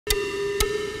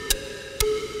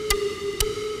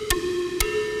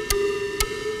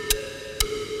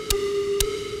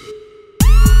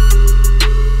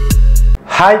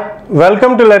Hi,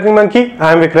 welcome to Learning Monkey.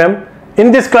 I am Vikram. In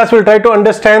this class, we'll try to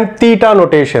understand theta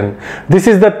notation. This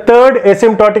is the third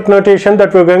asymptotic notation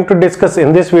that we're going to discuss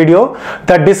in this video.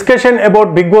 The discussion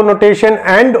about big O notation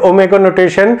and omega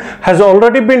notation has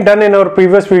already been done in our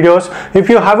previous videos. If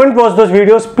you haven't watched those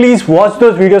videos, please watch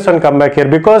those videos and come back here,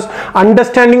 because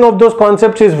understanding of those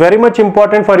concepts is very much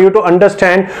important for you to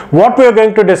understand what we are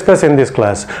going to discuss in this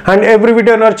class. And every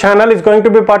video on our channel is going to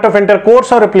be part of entire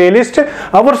course or a playlist.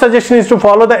 Our suggestion is to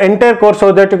follow the entire course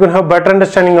so that you can have better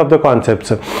understanding of the concepts.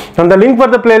 And the link for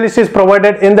the playlist is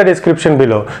provided in the description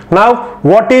below. Now,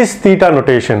 what is theta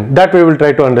notation? That we will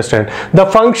try to understand. The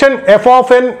function f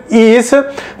of n is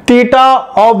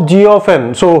theta of g of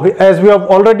n. So, as we have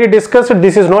already discussed,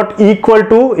 this is not equal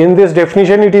to, in this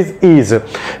definition it is.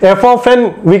 F of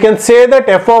n, we can say that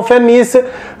f of n is,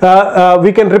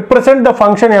 we can represent the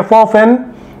function f of n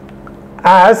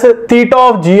as theta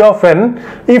of g of n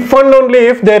if and only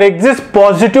if there exist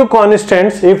positive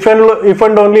constants, if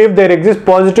and only if there exist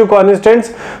positive constants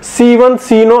c1,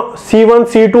 c1,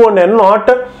 c2 and n naught,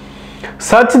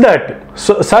 such that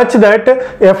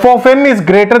f of n is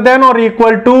greater than or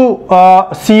equal to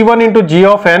c1 into g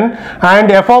of n,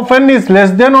 and f of n is less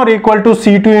than or equal to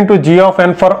c2 into g of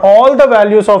n for all the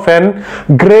values of n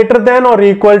greater than or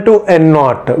equal to n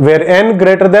naught, where n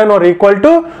greater than or equal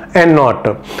to n naught.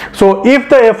 So if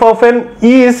the f of n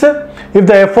is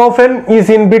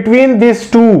in between these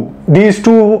two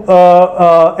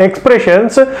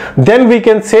expressions, then we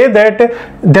can say that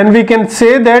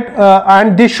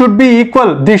and this should be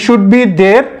equal, this should be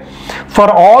there for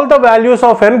all the values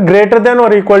of n greater than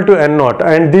or equal to n naught,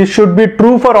 and this should be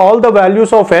true for all the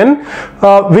values of n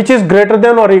which is greater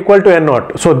than or equal to n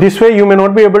naught. So this way you may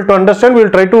not be able to understand. We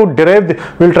will try to derive,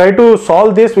 we will try to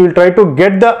solve this, we will try to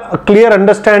get the clear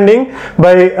understanding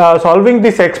by solving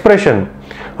this expression.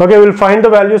 Okay, we will find the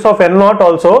values of n naught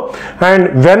also,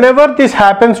 and whenever this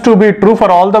happens to be true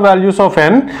for all the values of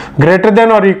n greater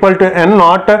than or equal to n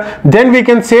naught, then we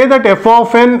can say that f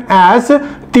of n as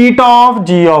theta of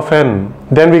g of n.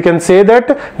 Then we can say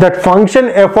that function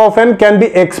f of n can be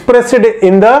expressed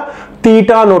in the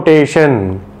theta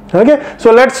notation. Okay,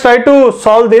 so let's try to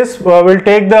solve this. We'll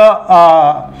take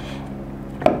the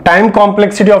time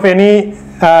complexity of any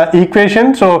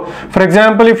equation. So for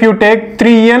example, if you take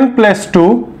 3n plus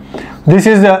 2, this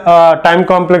is the time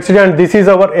complexity and this is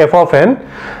our f of n,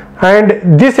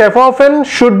 and this f of n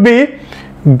should be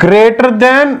greater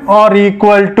than or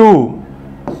equal to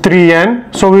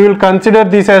 3n. So we will consider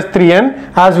this as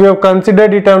 3n as we have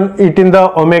considered it in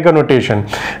the omega notation,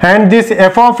 and this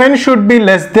f of n should be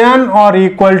less than or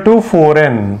equal to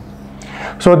 4n.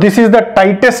 So this is the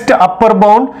tightest upper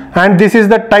bound and this is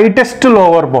the tightest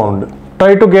lower bound.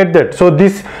 Try to get that. So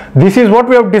this is what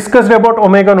we have discussed about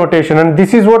omega notation, and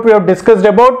this is what we have discussed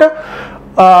about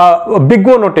big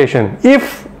O notation.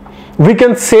 If we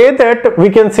can say that,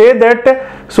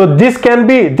 so this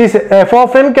f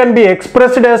of n can be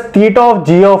expressed as theta of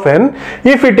g of n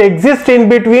if it exists in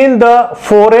between the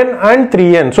 4n and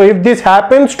 3n. So if this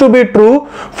happens to be true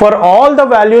for all the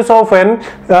values of n,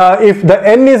 if the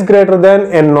n is greater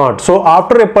than n naught, so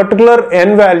after a particular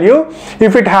n value,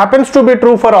 if it happens to be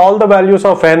true for all the values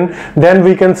of n, then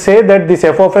we can say that this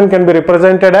f of n can be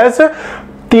represented as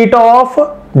theta of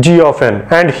g of n.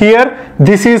 And here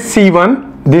this is c1,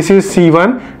 this is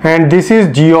c1, and this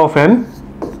is g of n,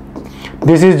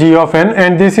 this is g of n,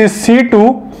 and this is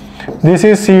c2, this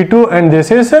is c2, and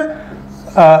this is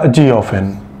g of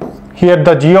n. Here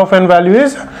the g of n value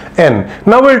is n.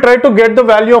 Now we will try to get the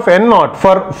value of n naught.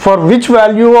 For which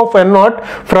value of n naught,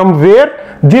 from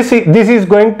where this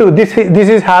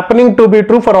is happening to be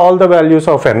true for all the values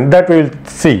of n, that we will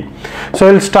see. So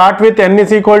we will start with n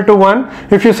is equal to 1.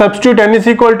 If you substitute n is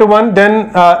equal to 1,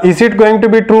 then is it going to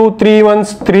be true? 3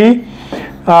 ones 3,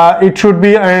 it should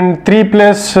be, and 3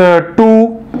 plus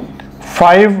 2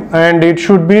 5, and it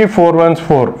should be 4 ones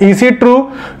 4. Is it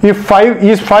true? If 5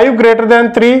 is 5 greater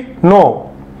than 3? No.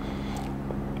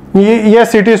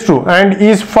 Yes, it is true. And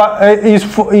is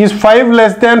 5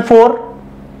 less than 4?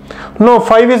 No,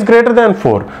 5 is greater than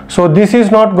 4. So this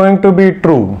is not going to be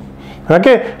true.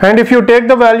 Okay, and if you take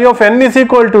the value of n is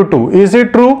equal to 2, is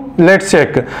it true? Let's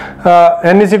check.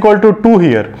 N is equal to 2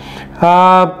 here.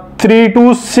 3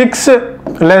 to 6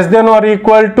 less than or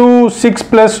equal to 6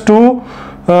 plus 2,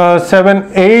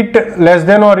 7 8 less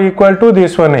than or equal to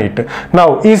this one 8.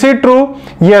 Now is it true?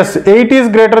 Yes, 8 is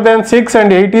greater than 6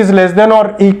 and 8 is less than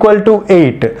or equal to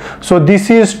 8. So this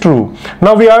is true.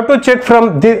 Now we have to check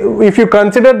from this, if you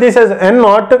consider this as n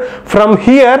naught, from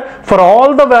here for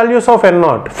all the values of n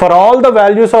naught, for all the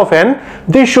values of n,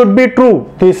 this should be true.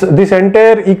 This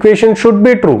entire equation should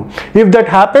be true. If that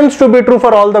happens to be true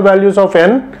for all the values of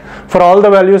n,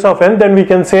 then we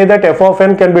can say that f of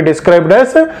n can be described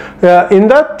as in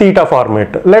the theta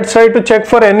format. Let's try to check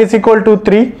for n is equal to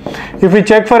 3. If we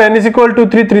check for n is equal to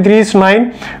 3, 3 is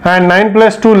 9 and 9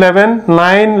 plus 2 11,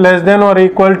 9 less than or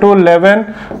equal to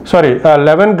 11, sorry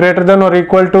 11 greater than or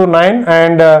equal to 9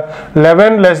 and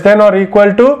 11 less than or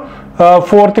equal to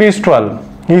 4 3 is 12.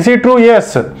 Is it true?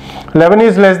 Yes. 11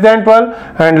 is less than 12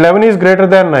 and 11 is greater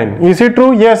than 9. Is it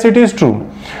true? Yes, it is true.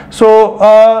 So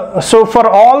for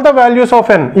all the values of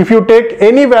n, if you take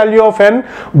any value of n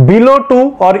below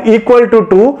 2 or equal to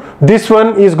 2, this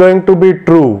one is going to be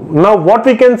true. Now what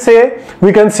we can say?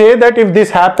 We can say that if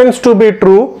this happens to be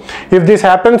true,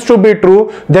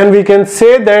 then we can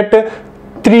say that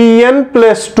 3n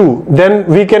plus 2, then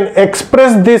we can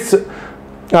express this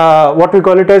what we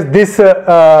call it as this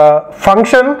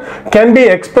function can be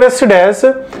expressed as,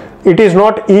 it is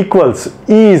not equals,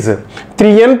 is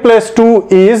 3n plus 2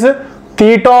 is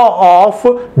theta of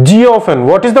g of n.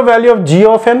 What is the value of g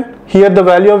of n? Here the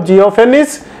value of g of n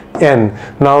is n.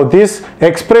 Now this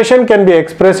expression can be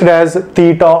expressed as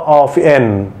theta of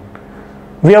n.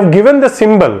 We have given the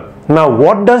symbol. Now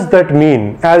what does that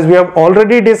mean? As we have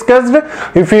already discussed,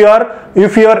 if you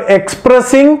are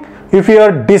expressing, if you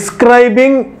are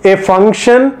describing a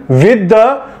function with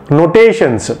the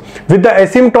notations, with the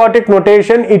asymptotic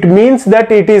notation, it means that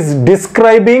it is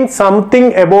describing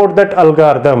something about that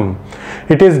algorithm.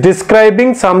 It is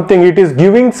describing something, it is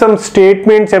giving some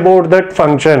statements about that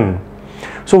function.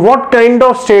 So what kind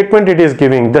of statement it is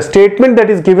giving? The statement that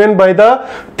is given by the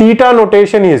theta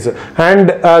notation is, and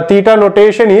theta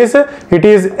notation is, it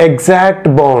is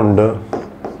exact bound.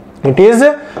 It is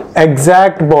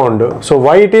exact bound. So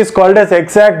why it is called as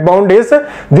exact bound is,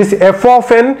 this f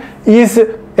of n is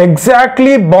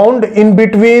exactly bound in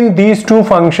between these two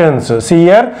functions. See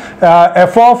here,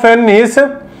 f of n is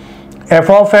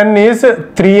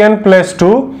 3n plus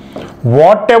 2,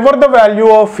 whatever the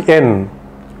value of n.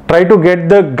 Try to get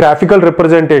the graphical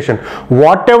representation.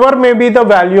 Whatever may be the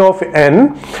value of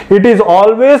n, it is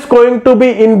always going to be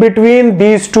in between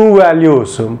these two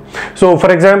values. So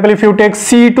for example, if you take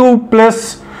c2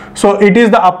 plus, so it is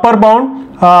the upper bound,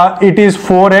 it is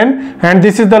 4n, and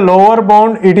this is the lower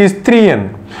bound, it is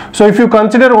 3n. So if you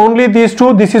consider only these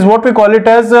two, this is what we call it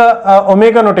as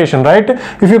omega notation, right?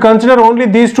 If you consider only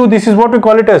these two, this is what we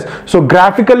call it as. So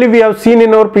graphically we have seen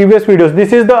in our previous videos,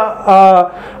 this is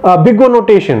the big O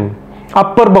notation,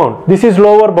 upper bound, this is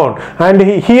lower bound, and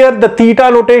here the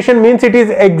theta notation means it is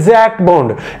exact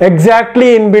bound,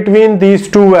 exactly in between these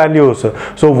two values.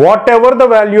 So whatever the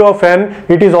value of n,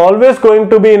 it is always going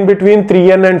to be in between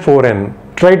 3n and 4n.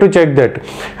 Try to check that.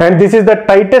 And this is the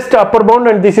tightest upper bound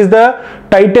and this is the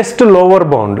tightest lower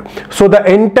bound. So the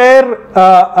entire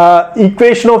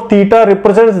equation of theta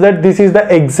represents that this is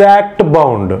the exact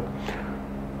bound.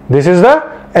 This is the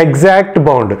exact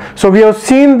bound. So we have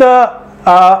seen the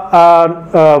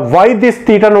why this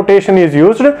theta notation is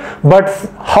used, but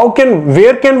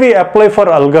where can we apply for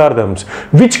algorithms?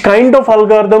 Which kind of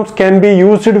algorithms can be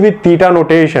used with theta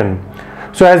notation?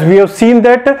 So as we have seen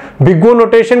that big O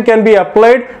notation can be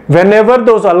applied whenever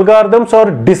those algorithms are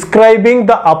describing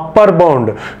the upper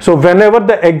bound. So whenever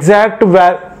the exact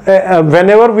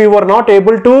whenever we were not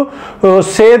able to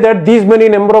say that these many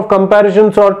number of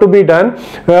comparisons are to be done,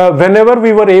 whenever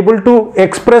we were able to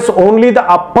express only the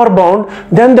upper bound,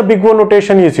 then the big O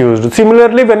notation is used.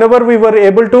 Similarly, whenever we were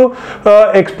able to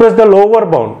express the lower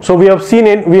bound, so we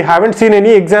haven't seen any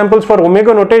examples for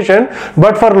omega notation,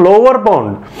 but for lower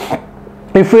bound,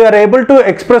 if we are able to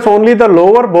express only the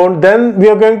lower bound, then we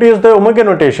are going to use the omega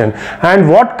notation. And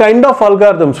what kind of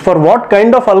algorithms, for what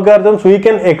kind of algorithms we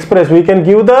can express, we can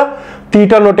give the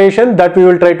theta notation, that we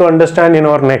will try to understand in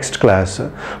our next class.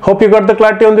 Hope you got the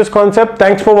clarity on this concept.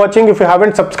 Thanks for watching. If you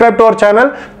haven't subscribed to our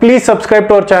channel, please subscribe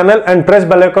to our channel and press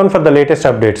bell icon for the latest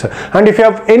updates. And if you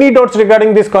have any doubts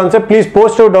regarding this concept, please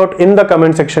post your doubt in the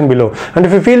comment section below. And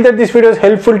if you feel that this video is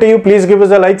helpful to you, please give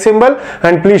us a like symbol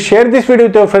and please share this video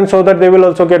with your friends so that they will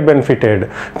also get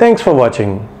benefited. Thanks for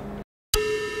watching.